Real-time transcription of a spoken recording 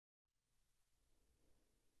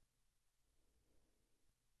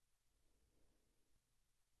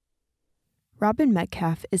Robyn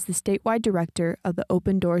Metcalf is the statewide director of the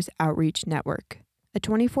Open Doors Outreach Network, a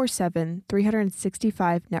 24/7,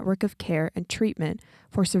 365 network of care and treatment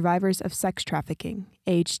for survivors of sex trafficking,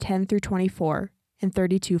 aged 10 through 24, in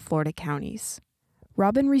 32 Florida counties.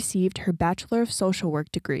 Robyn received her Bachelor of Social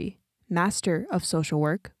Work degree, Master of Social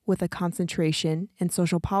Work with a concentration in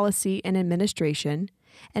Social Policy and Administration,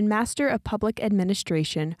 and Master of Public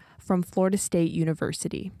Administration from Florida State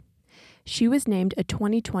University. She was named a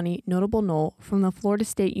 2020 Notable Knoll from the Florida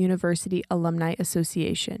State University Alumni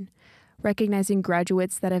Association, recognizing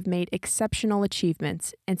graduates that have made exceptional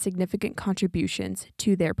achievements and significant contributions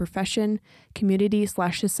to their profession,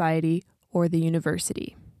 community/society, or the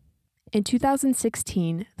university. In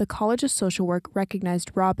 2016, the College of Social Work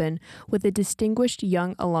recognized Robyn with the Distinguished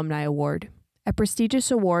Young Alumni Award, a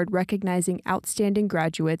prestigious award recognizing outstanding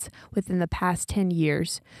graduates within the past 10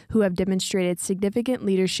 years who have demonstrated significant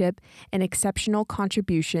leadership and exceptional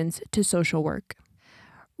contributions to social work.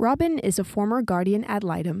 Robyn is a former guardian ad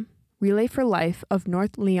litem, Relay for Life of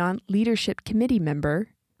North Leon Leadership Committee member,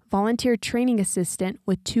 volunteer training assistant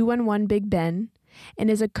with 211 Big Ben,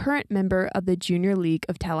 and is a current member of the Junior League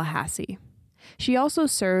of Tallahassee. She also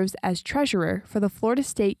serves as treasurer for the Florida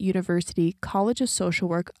State University College of Social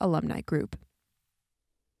Work Alumni Group.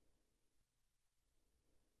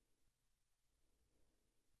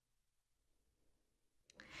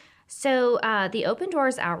 So the Open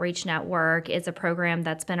Doors Outreach Network is a program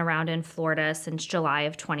that's been around in Florida since July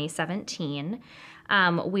of 2017.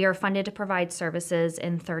 We are funded to provide services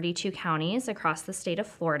in 32 counties across the state of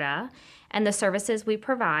Florida. And the services we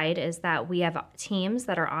provide is that we have teams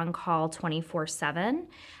that are on call 24/7,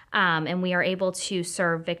 and we are able to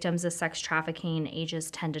serve victims of sex trafficking ages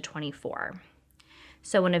 10 to 24.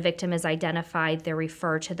 So when a victim is identified, they're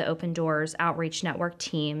referred to the Open Doors Outreach Network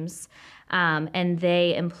teams, and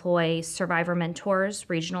they employ survivor mentors,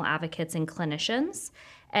 regional advocates, and clinicians,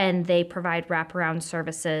 and they provide wraparound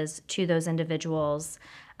services to those individuals.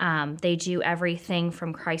 They do everything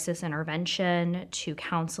from crisis intervention to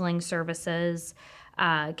counseling services,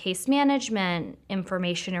 case management,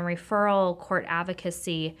 information and referral, court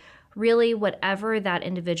advocacy, really whatever that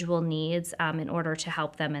individual needs in order to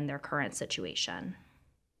help them in their current situation.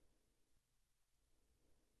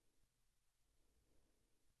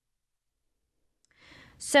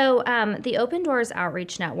 So the Open Doors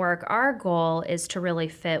Outreach Network, our goal is to really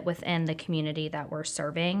fit within the community that we're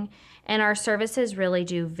serving. And our services really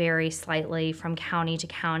do vary slightly from county to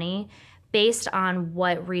county based on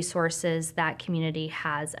what resources that community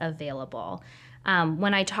has available.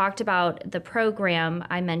 When I talked about the program,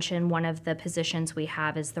 I mentioned one of the positions we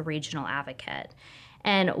have is the regional advocate.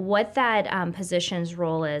 And what that position's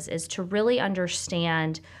role is to really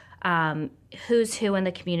understand who's who in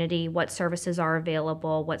the community, what services are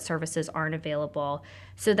available, what services aren't available,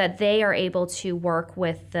 so that they are able to work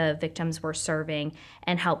with the victims we're serving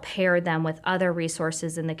and help pair them with other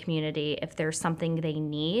resources in the community if there's something they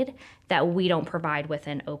need that we don't provide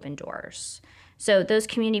within Open Doors. So those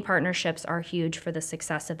community partnerships are huge for the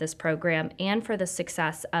success of this program and for the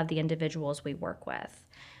success of the individuals we work with.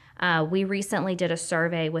 We recently did a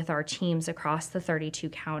survey with our teams across the 32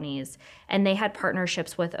 counties, and they had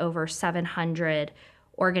partnerships with over 700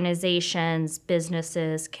 organizations,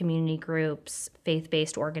 businesses, community groups,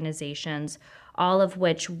 faith-based organizations, all of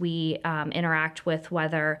which we interact with,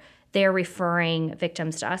 whether they're referring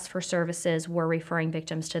victims to us for services, we're referring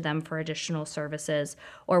victims to them for additional services,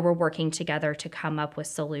 or we're working together to come up with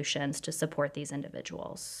solutions to support these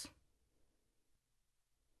individuals.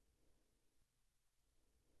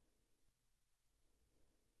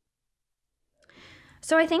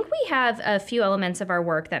 So I think we have a few elements of our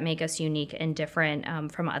work that make us unique and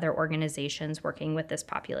different from other organizations working with this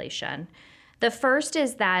population. The first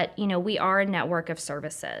is that, we are a network of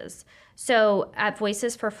services. So at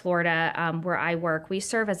Voices for Florida, where I work, we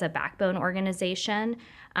serve as a backbone organization.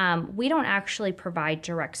 We don't actually provide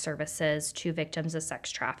direct services to victims of sex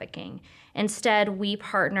trafficking. Instead, we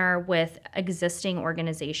partner with existing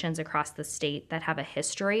organizations across the state that have a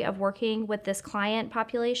history of working with this client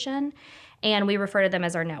population, and we refer to them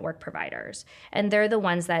as our network providers. And they're the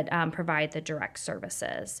ones that provide the direct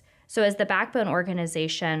services. So as the backbone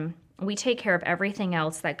organization, we take care of everything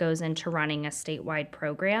else that goes into running a statewide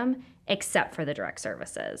program except for the direct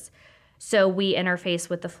services. So we interface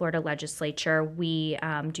with the Florida legislature. We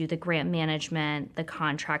do the grant management, the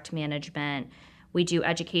contract management. We do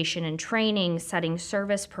education and training, setting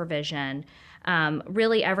service provision,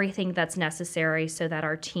 really everything that's necessary so that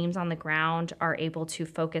our teams on the ground are able to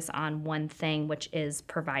focus on one thing, which is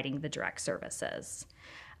providing the direct services.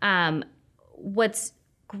 What's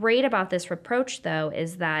great about this approach, though,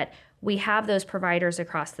 is that we have those providers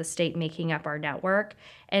across the state making up our network.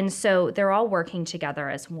 And so they're all working together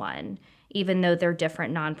as one. Even though they're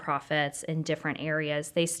different nonprofits in different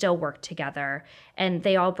areas, they still work together, and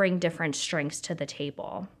they all bring different strengths to the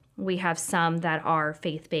table. We have some that are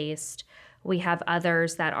faith-based. We have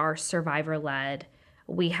others that are survivor-led.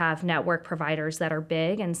 We have network providers that are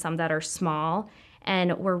big and some that are small,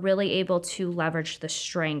 and we're really able to leverage the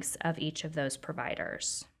strengths of each of those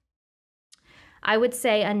providers. I would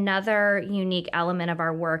say another unique element of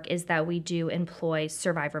our work is that we do employ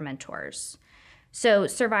survivor mentors. So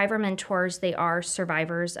survivor mentors, they are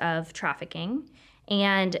survivors of trafficking.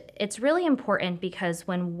 And it's really important because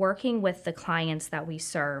when working with the clients that we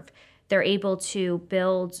serve, they're able to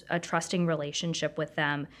build a trusting relationship with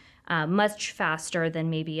them much faster than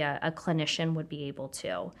maybe a clinician would be able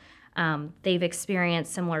to. They've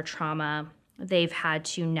experienced similar trauma. They've had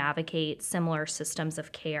to navigate similar systems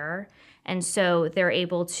of care. And so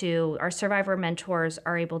our survivor mentors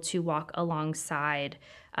are able to walk alongside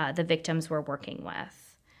the victims we're working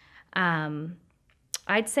with.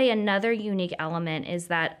 I'd say another unique element is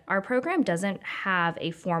that our program doesn't have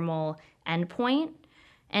a formal endpoint.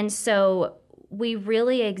 And so we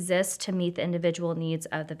really exist to meet the individual needs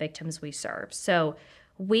of the victims we serve. So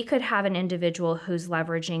we could have an individual who's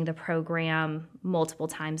leveraging the program multiple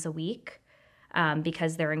times a week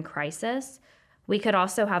because they're in crisis. We could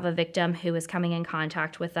also have a victim who is coming in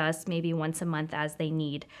contact with us maybe once a month as they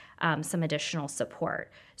need some additional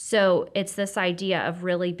support. So it's this idea of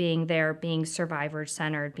really being there, being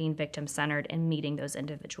survivor-centered, being victim-centered, and meeting those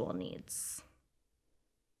individual needs.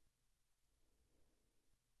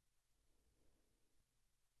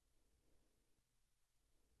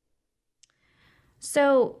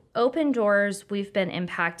 So Open Doors, we've been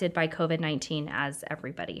impacted by COVID-19 as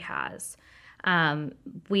everybody has.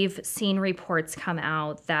 We've seen reports come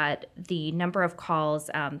out that the number of calls,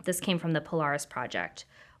 this came from the Polaris Project,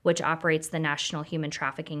 which operates the National Human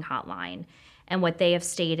Trafficking Hotline. And what they have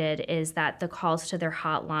stated is that the calls to their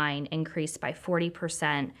hotline increased by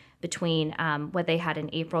 40% between what they had in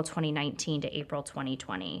April 2019 to April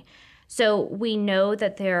 2020. So we know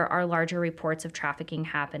that there are larger reports of trafficking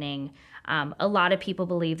happening. A lot of people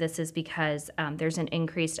believe this is because there's an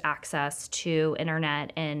increased access to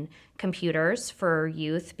internet and computers for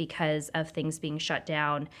youth because of things being shut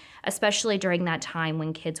down, especially during that time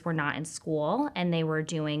when kids were not in school and they were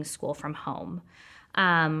doing school from home.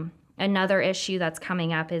 Another issue that's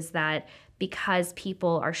coming up is that because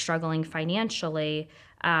people are struggling financially,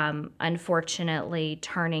 unfortunately,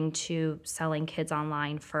 turning to selling kids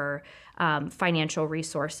online for financial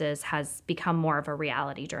resources has become more of a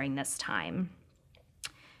reality during this time.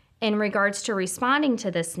 In regards to responding to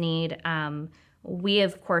this need, we,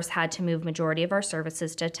 of course, had to move majority of our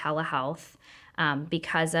services to telehealth.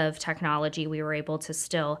 Because of technology, we were able to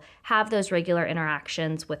still have those regular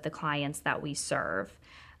interactions with the clients that we serve.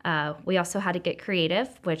 We also had to get creative,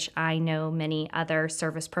 which I know many other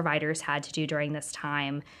service providers had to do during this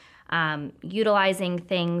time, utilizing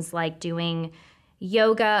things like doing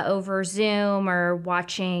yoga over Zoom or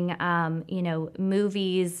watching,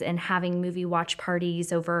 movies and having movie watch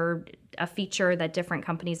parties over a feature that different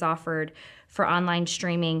companies offered for online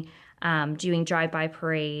streaming, doing drive-by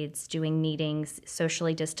parades, doing meetings,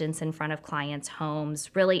 socially distanced in front of clients' homes,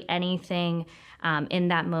 really anything in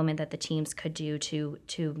that moment that the teams could do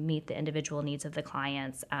to meet the individual needs of the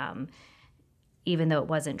clients, even though it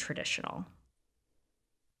wasn't traditional.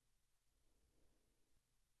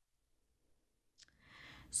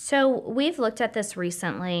 So we've looked at this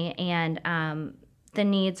recently, and the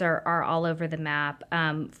needs are all over the map.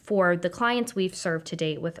 For the clients we've served to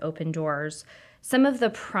date with Open Doors, some of the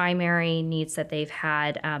primary needs that they've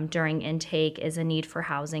had during intake is a need for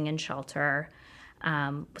housing and shelter.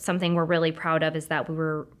 Something we're really proud of is that we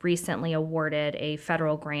were recently awarded a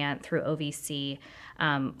federal grant through OVC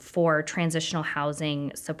for transitional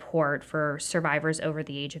housing support for survivors over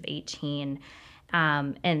the age of 18.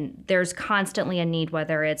 And there's constantly a need,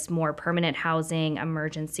 whether it's more permanent housing,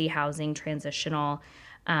 emergency housing, transitional,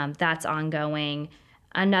 that's ongoing.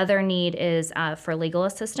 Another need is for legal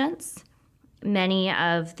assistance. Many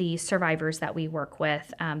of the survivors that we work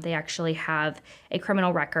with, they actually have a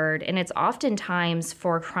criminal record, and it's oftentimes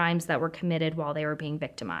for crimes that were committed while they were being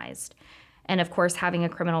victimized. And of course, having a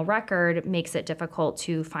criminal record makes it difficult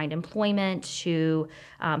to find employment, to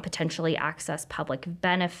potentially access public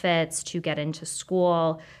benefits, to get into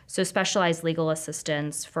school. So specialized legal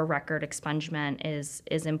assistance for record expungement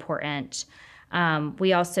is important.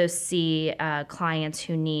 We also see clients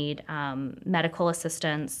who need medical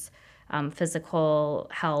assistance, physical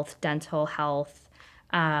health, dental health,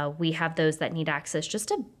 We have those that need access just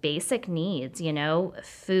to basic needs,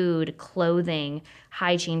 food, clothing,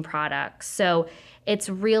 hygiene products. So it's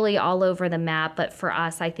really all over the map. But for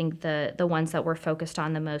us, I think the ones that we're focused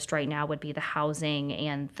on the most right now would be the housing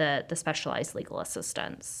and the specialized legal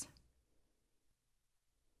assistance.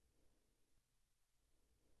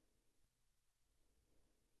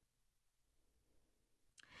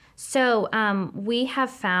 So we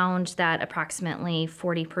have found that approximately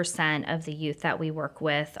 40% of the youth that we work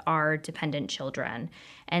with are dependent children.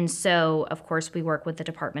 And so, of course, we work with the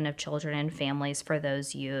Department of Children and Families for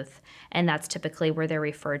those youth. And that's typically where they're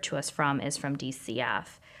referred to us from, is from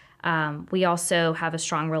DCF. We also have a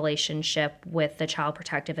strong relationship with the Child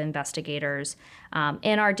Protective Investigators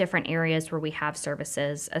in our different areas where we have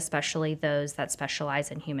services, especially those that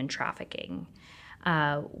specialize in human trafficking.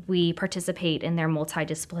 We participate in their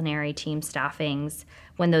multidisciplinary team staffings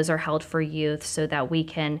when those are held for youth so that we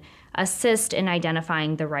can assist in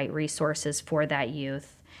identifying the right resources for that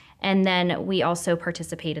youth. And then we also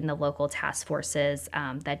participate in the local task forces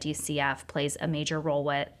that DCF plays a major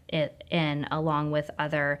role in, along with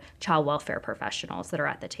other child welfare professionals that are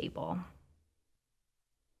at the table.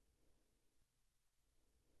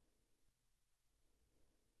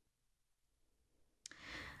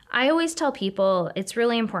 I always tell people it's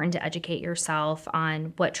really important to educate yourself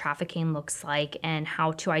on what trafficking looks like and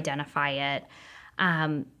how to identify it.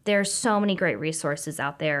 There's so many great resources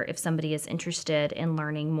out there if somebody is interested in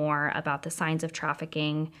learning more about the signs of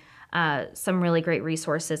trafficking. Some really great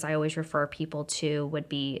resources I always refer people to would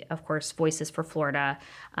be, of course, Voices for Florida,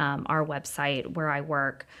 our website where I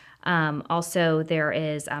work. Also, there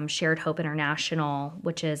is Shared Hope International,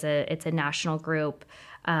 which is it's a national group.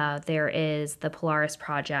 There is the Polaris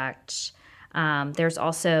Project. There's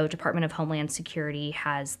also Department of Homeland Security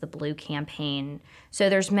has the Blue Campaign. So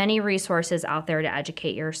there's many resources out there to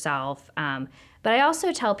educate yourself. But I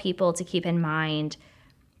also tell people to keep in mind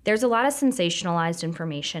there's a lot of sensationalized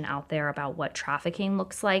information out there about what trafficking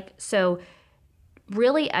looks like. So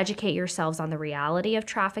really educate yourselves on the reality of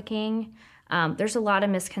trafficking. There's a lot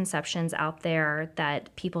of misconceptions out there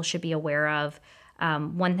that people should be aware of.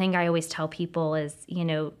 One thing I always tell people is,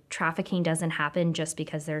 trafficking doesn't happen just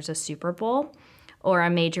because there's a Super Bowl or a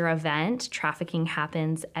major event. Trafficking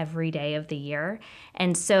happens every day of the year.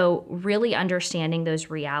 And so really understanding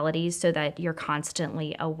those realities so that you're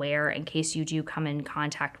constantly aware in case you do come in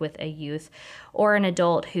contact with a youth or an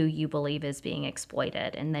adult who you believe is being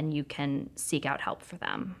exploited, and then you can seek out help for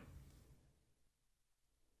them.